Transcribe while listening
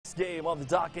Next game on the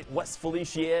docket, West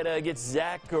Feliciana against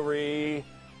Zachary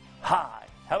High.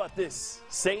 How about this?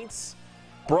 Saints,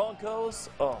 Broncos.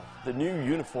 Oh, the new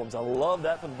uniforms. I love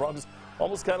that for the Broncos.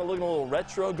 Almost kind of looking a little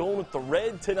retro, going with the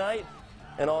red tonight.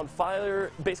 And on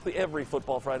fire, basically every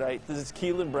football Friday night. This is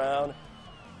Keelan Brown.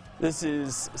 This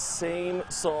is same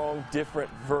song,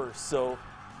 different verse. So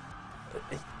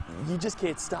you just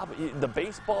can't stop it. The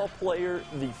baseball player,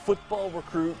 the football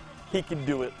recruit, he can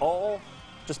do it all.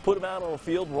 Just put him out on the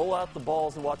field, roll out the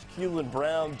balls, and watch Keelan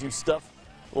Brown do stuff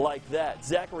like that.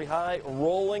 Zachary High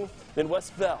rolling, then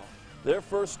West Fel. Their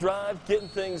first drive, getting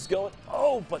things going.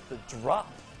 Oh, but the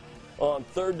drop on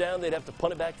third down, they'd have to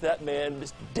punt it back to that man,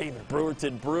 Mr. David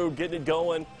Brewerton. Brew getting it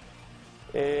going,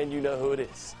 and you know who it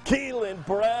is. Keelan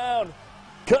Brown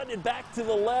cutting it back to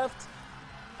the left.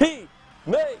 He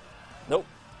may, nope,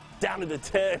 down to the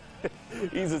 10.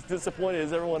 He's as disappointed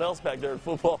as everyone else back there at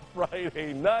Football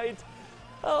Friday night.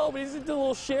 Oh, but he's doing a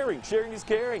little sharing. Sharing is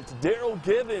caring. To Daryl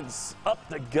Gibbons up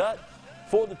the gut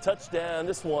for the touchdown.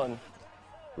 This one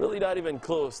really not even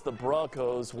close. The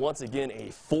Broncos, once again,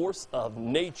 a force of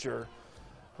nature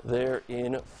there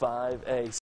in 5A.